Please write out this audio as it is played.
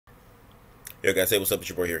Yo guys, hey, what's up? It's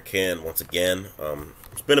your boy here, Ken, once again.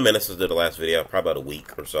 It's been a minute since I did the last video, probably about a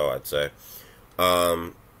week or so, I'd say.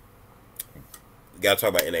 Um, Gotta talk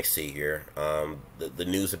about NXT here. The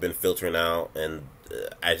news have been filtering out, and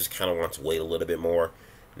I just kind of want to wait a little bit more.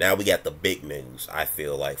 Now we got the big news, I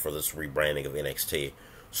feel like, for this rebranding of NXT.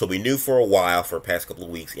 So we knew for a while, for the past couple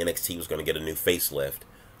of weeks, NXT was going to get a new facelift.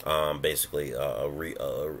 Basically, a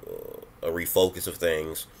refocus of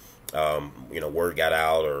things. Word got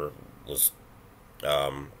out or was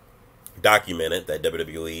documented that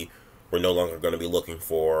WWE were no longer going to be looking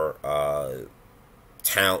for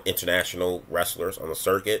international wrestlers on the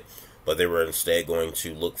circuit, but they were instead going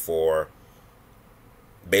to look for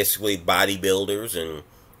basically bodybuilders and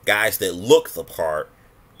guys that look the part,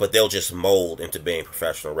 but they'll just mold into being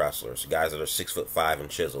professional wrestlers. Guys that are 6'5"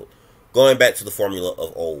 and chiseled, going back to the formula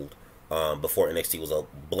of old. Before NXT was a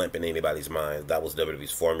blimp in anybody's mind, that was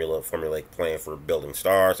WWE's formulaic plan for building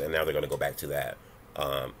stars, and now they're going to go back to that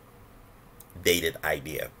dated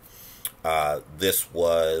idea. These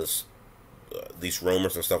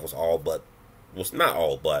rumors and stuff was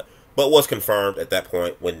was confirmed at that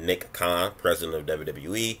point when Nick Khan, president of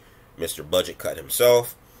WWE, Mr. Budget Cut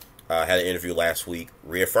himself, had an interview last week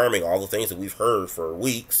reaffirming all the things that we've heard for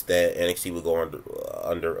weeks, that NXT would go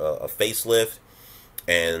under a facelift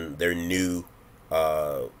and their new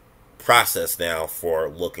process now for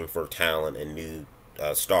looking for talent and new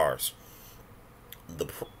stars.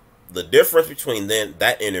 The difference between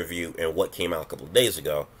that interview and what came out a couple of days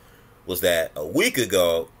ago was that a week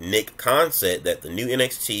ago, Nick Khan said that the new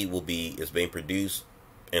NXT is being produced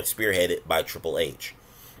and spearheaded by Triple H.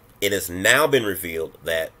 It has now been revealed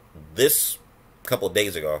that this couple of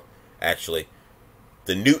days ago, actually,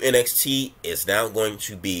 the new NXT is now going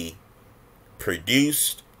to be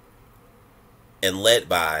produced and led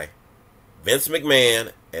by Vince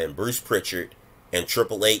McMahon and Bruce Prichard, and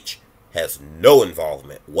Triple H has no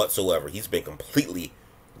involvement whatsoever. He's been completely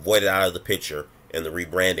voided out of the picture in the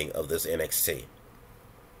rebranding of this NXT.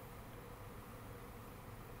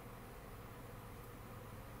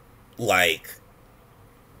 Like,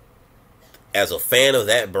 as a fan of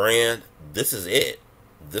that brand, this is it.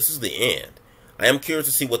 This is the end. I am curious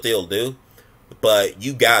to see what they'll do, but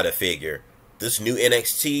you gotta figure this new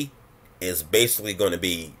NXT is basically going to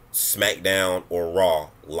be SmackDown or Raw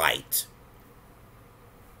light.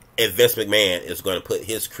 And Vince McMahon is going to put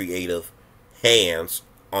his creative hands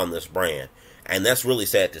on this brand. And that's really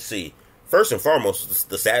sad to see. First and foremost,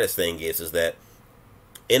 the saddest thing is that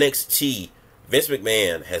NXT, Vince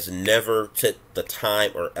McMahon has never took the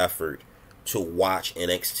time or effort to watch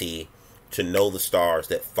NXT, to know the stars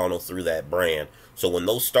that funnel through that brand. So when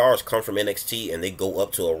those stars come from NXT and they go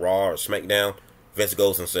up to a Raw or SmackDown, Vince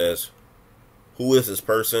goes and says, "Who is this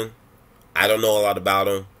person? I don't know a lot about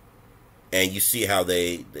him." And you see how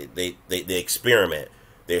they experiment.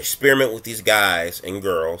 They experiment with these guys and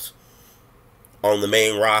girls on the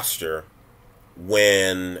main roster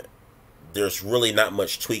when there's really not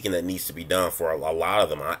much tweaking that needs to be done for a lot of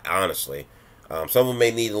them, honestly. Some of them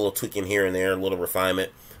may need a little tweaking here and there, a little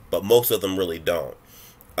refinement, but most of them really don't.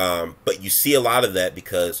 But you see a lot of that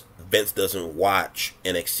because Vince doesn't watch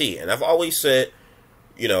NXT. And I've always said,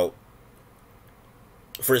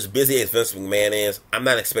 for as busy as Vince McMahon is, I'm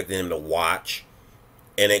not expecting him to watch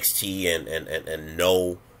NXT and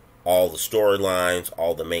know all the storylines,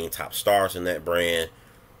 all the main top stars in that brand.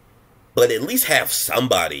 But at least have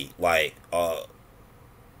somebody like, I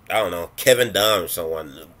don't know, Kevin Dunn or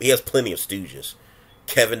someone. He has plenty of stooges.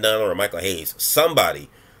 Kevin Dunn or Michael Hayes. Somebody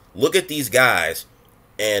look at these guys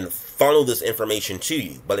and funnel this information to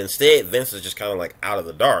you. But instead, Vince is just kind of like out of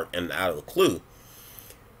the dark and out of the clue.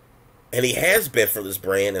 And he has been for this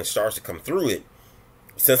brand and starts to come through it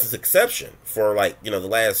since its inception for the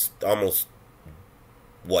last almost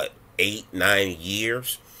 8-9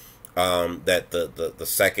 years. That the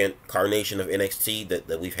second carnation of NXT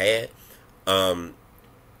that we've had.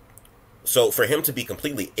 So for him to be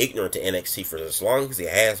completely ignorant to NXT for as long as he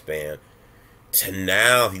has been, to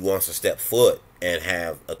now he wants to step foot and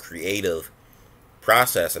have a creative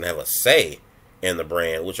process and have a say in the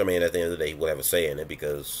brand, which, I mean, at the end of the day, he would have a say in it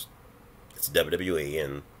because it's WWE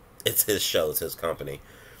and it's his show, it's his company.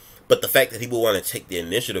 But the fact that he will want to take the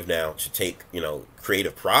initiative now to take,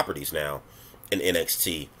 creative properties now in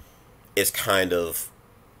NXT is kind of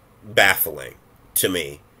baffling to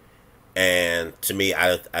me. And to me,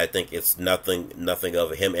 I think it's nothing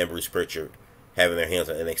of him and Bruce Prichard having their hands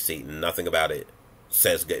on NXT. Nothing about it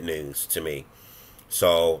says good news to me.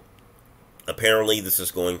 So apparently this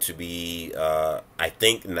is going to be, I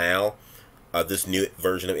think now, this new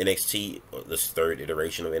version of NXT, this third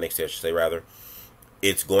iteration of NXT, I should say rather,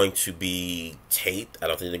 It's going to be taped. I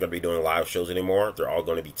don't think they're going to be doing live shows anymore. They're all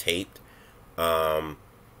going to be taped.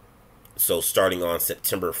 So starting on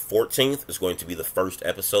September 14th is going to be the first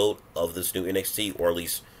episode of this new NXT, or at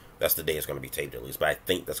least that's the day it's going to be taped at least. But I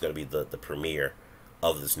think that's going to be the premiere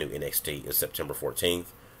of this new NXT is September 14th.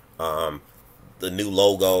 The new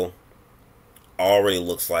logo already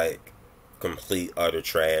looks like complete utter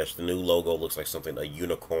trash. The new logo looks like something a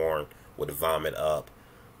unicorn would vomit up.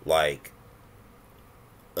 Like,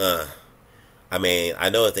 I mean, I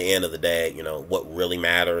know at the end of the day, you know, what really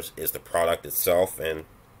matters is the product itself and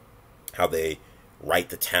how they write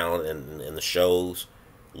the talent and the shows,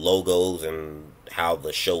 logos, and how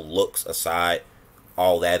the show looks aside.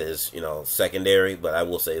 All that is, you know, secondary. But I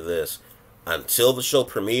will say this, until the show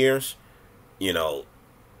premieres, you know,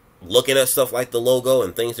 looking at stuff like the logo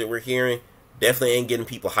and things that we're hearing definitely ain't getting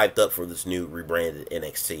people hyped up for this new rebranded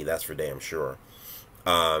NXT. That's for damn sure.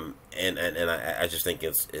 And I just think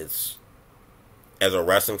it's as a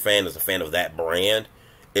wrestling fan, as a fan of that brand,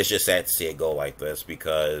 it's just sad to see it go like this,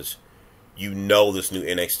 because you know this new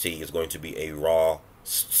NXT is going to be a Raw /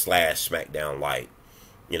 SmackDown light.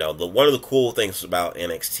 You know, one of the cool things about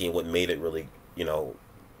NXT and what made it really, you know,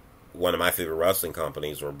 one of my favorite wrestling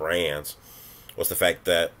companies or brands was the fact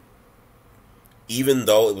that even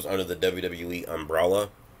though it was under the WWE umbrella,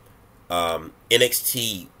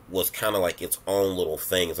 NXT was kind of like its own little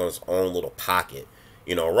thing, it's on its own little pocket.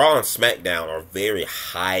 You know, Raw and SmackDown are very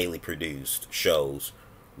highly produced shows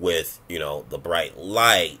with, you know, the bright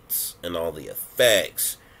lights and all the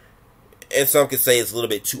effects. And some could say it's a little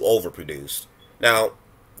bit too overproduced. Now,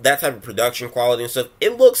 that type of production quality and stuff,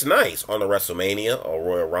 it looks nice on a WrestleMania or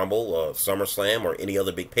Royal Rumble or SummerSlam or any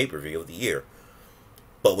other big pay-per-view of the year.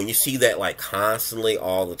 But when you see that, like, constantly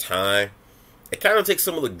all the time, it kind of takes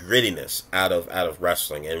some of the grittiness out of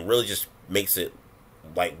wrestling and really just makes it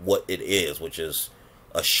like what it is, which is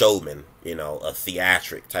a showman, you know, a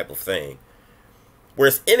theatric type of thing.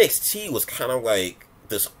 Whereas NXT was kind of like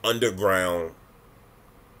this underground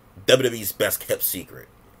WWE's best kept secret.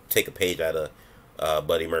 Take a page out of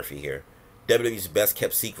Buddy Murphy here. WWE's best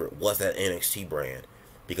kept secret was that NXT brand,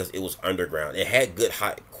 because it was underground. It had good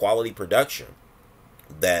high quality production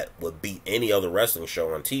that would beat any other wrestling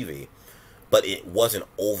show on TV, but it wasn't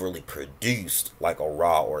overly produced like a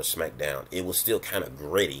Raw or a SmackDown. It was still kind of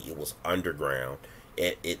gritty. It was underground.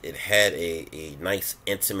 It had a nice,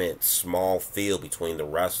 intimate, small feel between the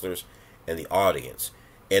wrestlers and the audience.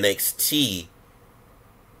 NXT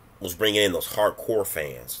was bringing in those hardcore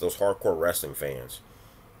fans, those hardcore wrestling fans.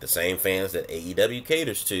 The same fans that AEW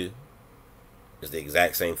caters to is the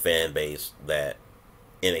exact same fan base that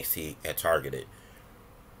NXT had targeted.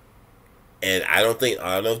 And I don't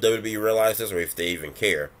know if WWE realized this or if they even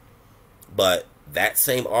care, but that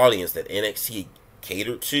same audience that NXT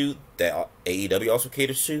catered to, that AEW also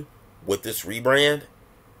caters to, with this rebrand,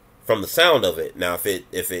 from the sound of it, now if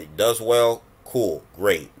it does well, cool,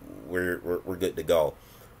 great, we're good to go.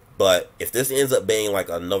 But if this ends up being like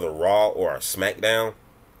another Raw or a SmackDown,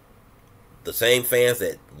 the same fans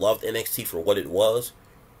that loved NXT for what it was,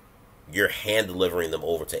 you're hand delivering them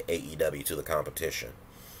over to AEW, to the competition.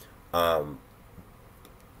 Bar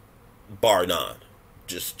none.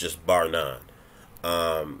 Just bar none.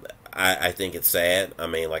 I think it's sad. I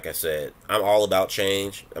mean, like I said, I'm all about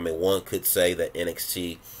change. I mean, one could say that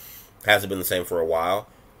NXT hasn't been the same for a while.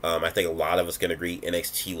 I think a lot of us can agree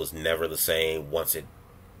NXT was never the same once it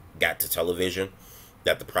got to television.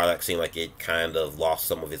 That the product seemed like it kind of lost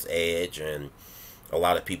some of its edge, and a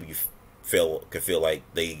lot of people could feel like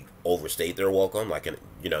they overstayed their welcome, like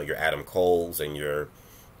your Adam Coles and your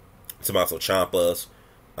Tommaso Ciampas.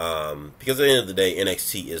 Because at the end of the day,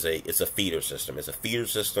 NXT is a feeder system. It's a feeder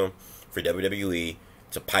system for WWE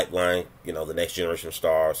to pipeline, the next generation of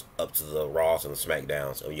stars up to the Raws and the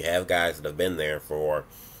SmackDowns. So you have guys that have been there for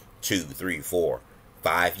 2, 3, 4,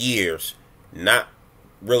 5 years, not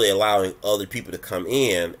really allowing other people to come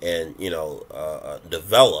in and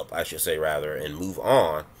develop, I should say, rather, and move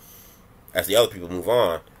on as the other people move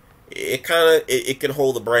on. It can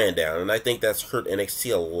hold the brand down, and I think that's hurt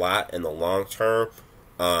NXT a lot in the long term.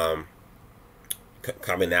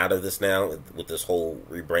 Coming out of this now with this whole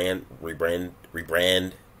rebrand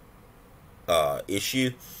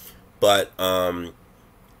issue, but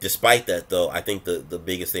despite that, though, I think the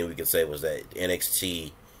biggest thing we could say was that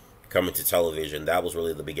NXT coming to television, that was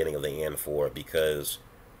really the beginning of the end for it, because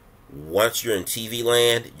once you're in TV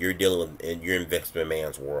land, you're you're in Vince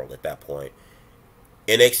McMahon's world at that point.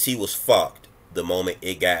 NXT was fucked the moment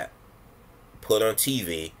it got put on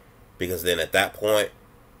TV, because then at that point,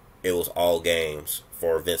 it was all games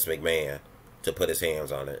for Vince McMahon. to put his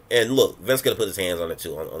hands on it. And look, Vince could have put his hands on it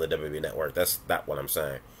too on the WWE Network. That's not what I'm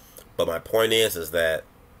saying. But my point is that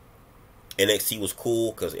NXT was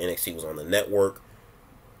cool because NXT was on the network,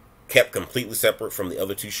 kept completely separate from the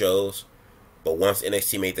other two shows. But once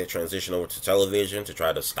NXT made that transition over to television to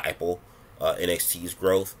try to stifle NXT's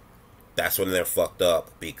growth, that's when they're fucked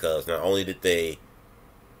up, because not only did they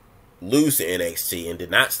lose to NXT and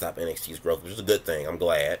did not stop NXT's growth, which is a good thing, I'm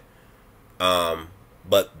glad,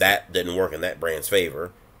 but that didn't work in that brand's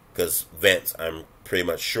favor, because Vince, I'm pretty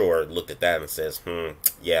much sure, looked at that and says,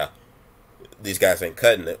 yeah, these guys ain't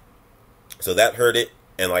cutting it. So that hurt it,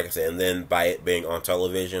 and like I said, and then by it being on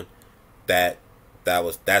television, that's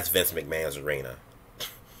Vince McMahon's arena.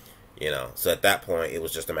 So at that point, it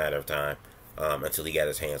was just a matter of time until he got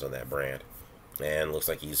his hands on that brand. And looks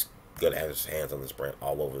like he's going to have his hands on this brand,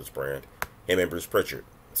 all over this brand. Him and Bruce Prichard.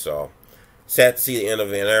 So, sad to see the end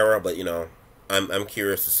of an era, but, I'm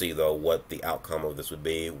curious to see, though, what the outcome of this would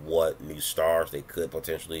be, what new stars they could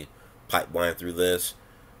potentially pipeline through this.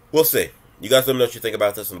 We'll see. You guys let me know what you think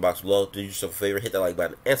about this in the box below. Do yourself a favor, hit that like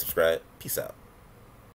button, and subscribe. Peace out.